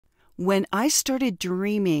When I started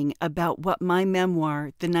dreaming about what my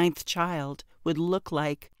memoir, The Ninth Child, would look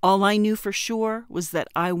like, all I knew for sure was that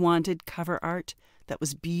I wanted cover art that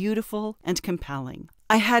was beautiful and compelling.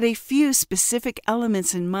 I had a few specific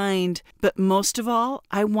elements in mind, but most of all,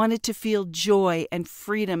 I wanted to feel joy and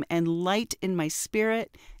freedom and light in my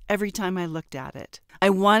spirit every time I looked at it. I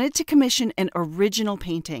wanted to commission an original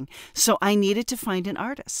painting, so I needed to find an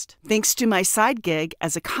artist. Thanks to my side gig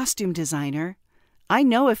as a costume designer, I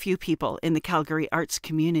know a few people in the Calgary arts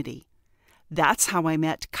community. That's how I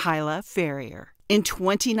met Kyla Ferrier. In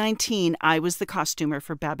 2019, I was the costumer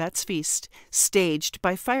for Babette's Feast, staged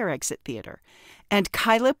by Fire Exit Theatre, and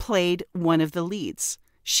Kyla played one of the leads.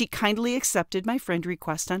 She kindly accepted my friend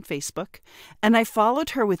request on Facebook, and I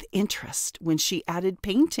followed her with interest when she added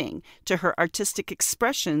painting to her artistic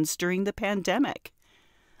expressions during the pandemic.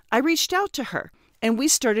 I reached out to her, and we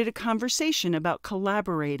started a conversation about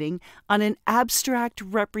collaborating on an abstract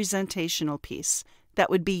representational piece that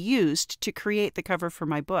would be used to create the cover for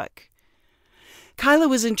my book. Kyla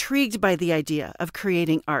was intrigued by the idea of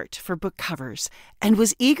creating art for book covers and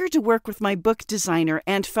was eager to work with my book designer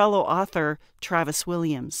and fellow author, Travis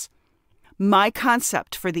Williams. My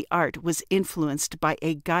concept for the art was influenced by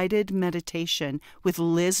a guided meditation with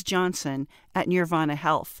Liz Johnson at Nirvana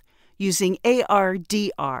Health using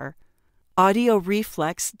ARDR, audio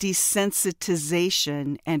reflex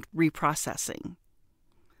desensitization and reprocessing.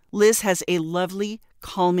 Liz has a lovely,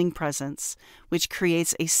 calming presence, which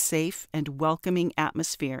creates a safe and welcoming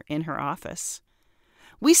atmosphere in her office.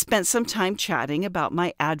 We spent some time chatting about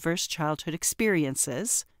my adverse childhood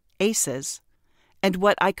experiences, ACEs, and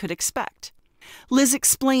what I could expect. Liz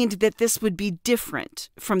explained that this would be different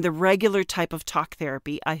from the regular type of talk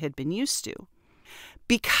therapy I had been used to.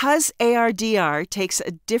 Because ARDR takes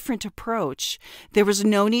a different approach, there was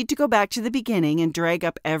no need to go back to the beginning and drag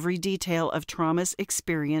up every detail of traumas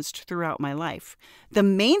experienced throughout my life. The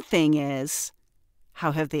main thing is,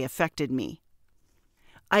 how have they affected me?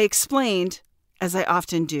 I explained, as I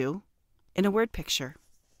often do, in a word picture.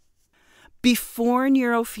 Before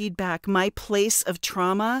neurofeedback, my place of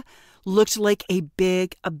trauma looked like a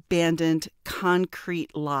big, abandoned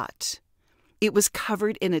concrete lot. It was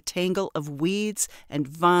covered in a tangle of weeds and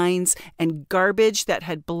vines and garbage that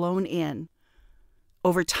had blown in.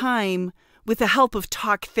 Over time, with the help of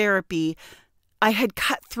talk therapy, I had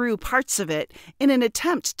cut through parts of it in an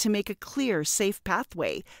attempt to make a clear, safe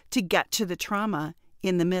pathway to get to the trauma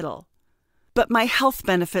in the middle. But my health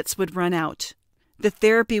benefits would run out. The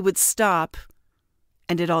therapy would stop,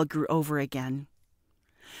 and it all grew over again.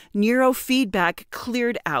 Neurofeedback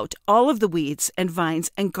cleared out all of the weeds and vines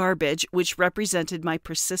and garbage which represented my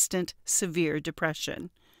persistent, severe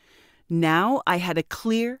depression. Now I had a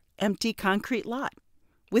clear, empty concrete lot,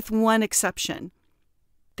 with one exception.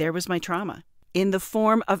 There was my trauma, in the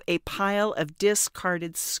form of a pile of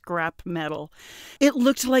discarded scrap metal. It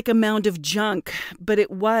looked like a mound of junk, but it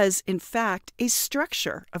was, in fact, a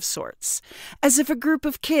structure of sorts, as if a group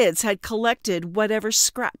of kids had collected whatever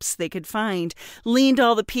scraps they could find, leaned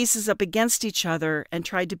all the pieces up against each other, and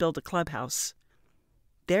tried to build a clubhouse.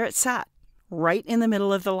 There it sat, right in the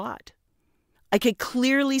middle of the lot. I could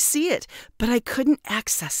clearly see it, but I couldn't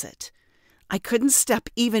access it. I couldn't step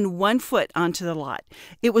even 1 foot onto the lot.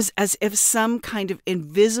 It was as if some kind of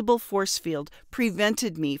invisible force field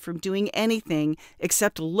prevented me from doing anything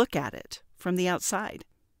except look at it from the outside.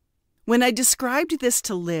 When I described this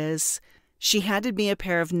to Liz, she handed me a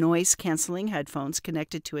pair of noise-canceling headphones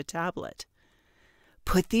connected to a tablet.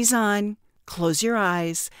 Put these on, close your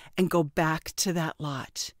eyes, and go back to that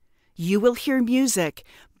lot. You will hear music,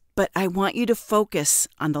 but I want you to focus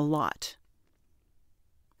on the lot.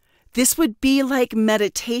 This would be like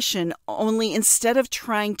meditation, only instead of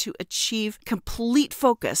trying to achieve complete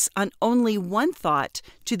focus on only one thought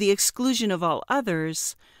to the exclusion of all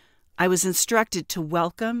others, I was instructed to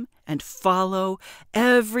welcome and follow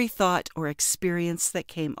every thought or experience that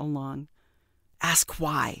came along. Ask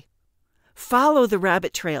why. Follow the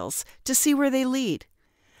rabbit trails to see where they lead.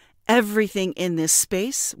 Everything in this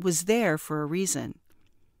space was there for a reason.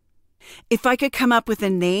 If I could come up with a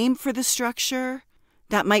name for the structure,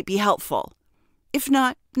 that might be helpful. If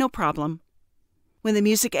not, no problem. When the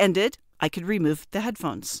music ended, I could remove the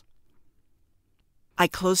headphones. I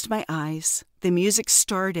closed my eyes, the music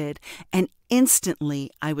started, and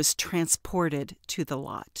instantly I was transported to the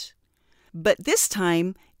lot. But this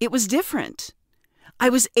time, it was different. I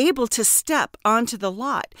was able to step onto the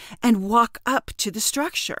lot and walk up to the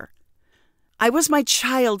structure. I was my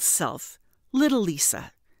child self, little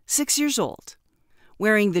Lisa, 6 years old,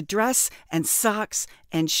 wearing the dress and socks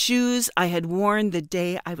and shoes I had worn the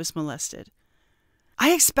day I was molested.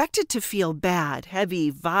 I expected to feel bad,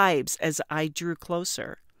 heavy vibes as I drew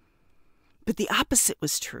closer. But the opposite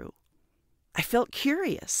was true. I felt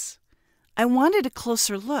curious. I wanted a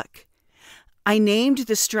closer look. I named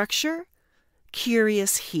the structure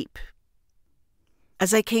Curious Heap.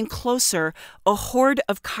 As I came closer, a horde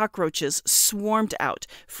of cockroaches swarmed out,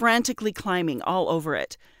 frantically climbing all over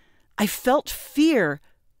it. I felt fear,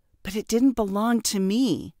 but it didn't belong to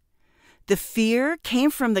me. The fear came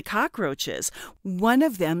from the cockroaches. One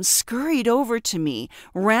of them scurried over to me,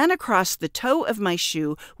 ran across the toe of my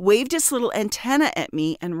shoe, waved its little antenna at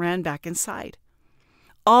me, and ran back inside.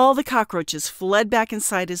 All the cockroaches fled back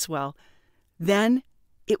inside as well. Then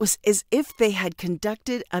it was as if they had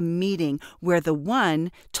conducted a meeting where the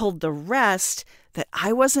one told the rest that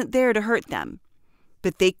I wasn't there to hurt them,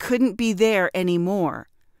 but they couldn't be there anymore.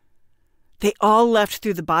 They all left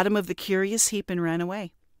through the bottom of the Curious Heap and ran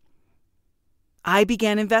away. I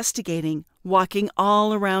began investigating, walking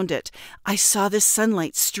all around it. I saw the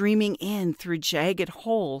sunlight streaming in through jagged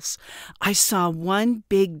holes. I saw one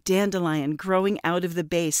big dandelion growing out of the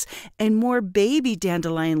base and more baby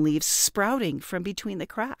dandelion leaves sprouting from between the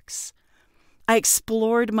cracks. I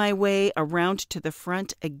explored my way around to the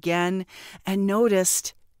front again and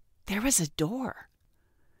noticed there was a door.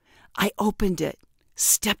 I opened it,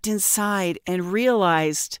 stepped inside, and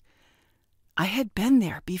realized I had been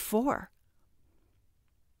there before.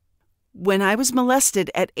 When I was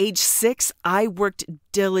molested at age 6, I worked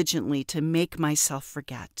diligently to make myself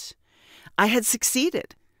forget. I had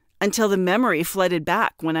succeeded until the memory flooded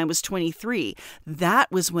back when I was 23.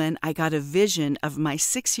 That was when I got a vision of my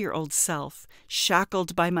 6-year-old self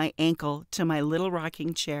shackled by my ankle to my little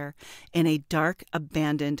rocking chair in a dark,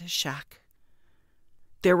 abandoned shack.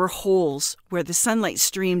 There were holes where the sunlight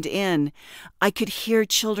streamed in. I could hear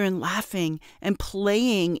children laughing and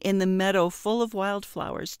playing in the meadow full of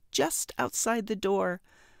wildflowers just outside the door,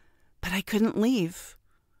 but I couldn't leave.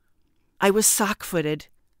 I was sock-footed,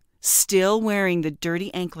 still wearing the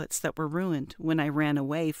dirty anklets that were ruined when I ran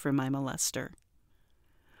away from my molester.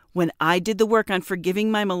 When I did the work on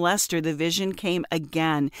forgiving my molester, the vision came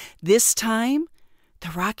again. This time, the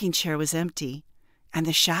rocking chair was empty and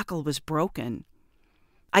the shackle was broken.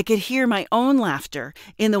 I could hear my own laughter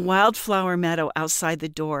in the wildflower meadow outside the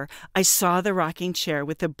door. I saw the rocking chair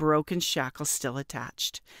with the broken shackle still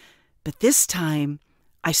attached. But this time,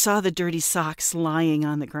 I saw the dirty socks lying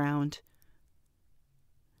on the ground.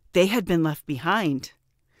 They had been left behind,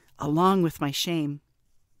 along with my shame.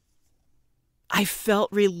 I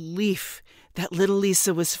felt relief that little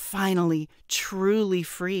Lisa was finally, truly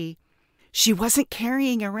free. She wasn't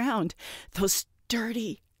carrying around those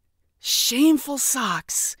dirty, shameful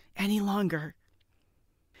socks any longer.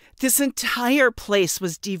 This entire place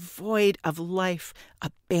was devoid of life,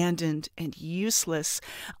 abandoned and useless.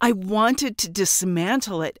 I wanted to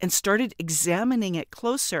dismantle it and started examining it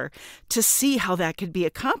closer to see how that could be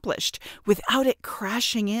accomplished without it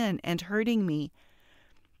crashing in and hurting me.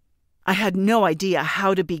 I had no idea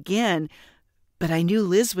how to begin, but I knew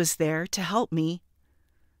Liz was there to help me.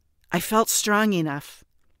 I felt strong enough.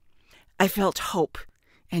 I felt hope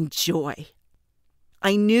and joy.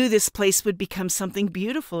 I knew this place would become something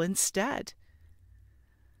beautiful instead.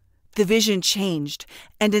 The vision changed,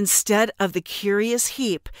 and instead of the Curious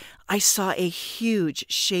Heap, I saw a huge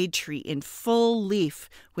shade tree in full leaf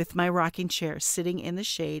with my rocking chair sitting in the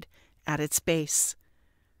shade at its base.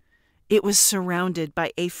 It was surrounded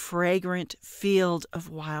by a fragrant field of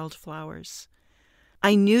wildflowers.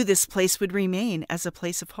 I knew this place would remain as a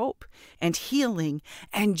place of hope and healing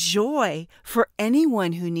and joy for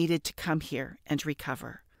anyone who needed to come here and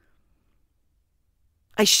recover.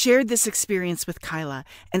 I shared this experience with Kyla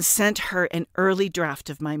and sent her an early draft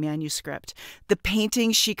of my manuscript. The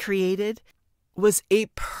painting she created was a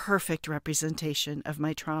perfect representation of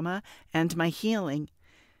my trauma and my healing.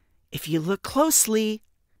 If you look closely,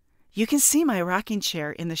 you can see my rocking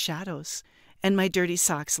chair in the shadows and my dirty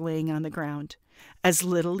socks laying on the ground as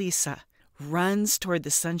little Lisa runs toward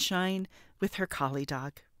the sunshine with her collie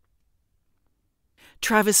dog.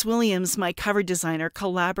 Travis Williams, my cover designer,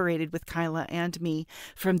 collaborated with Kyla and me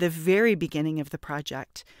from the very beginning of the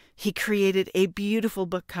project. He created a beautiful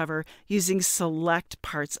book cover using select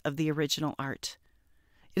parts of the original art.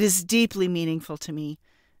 It is deeply meaningful to me,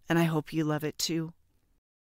 and I hope you love it too.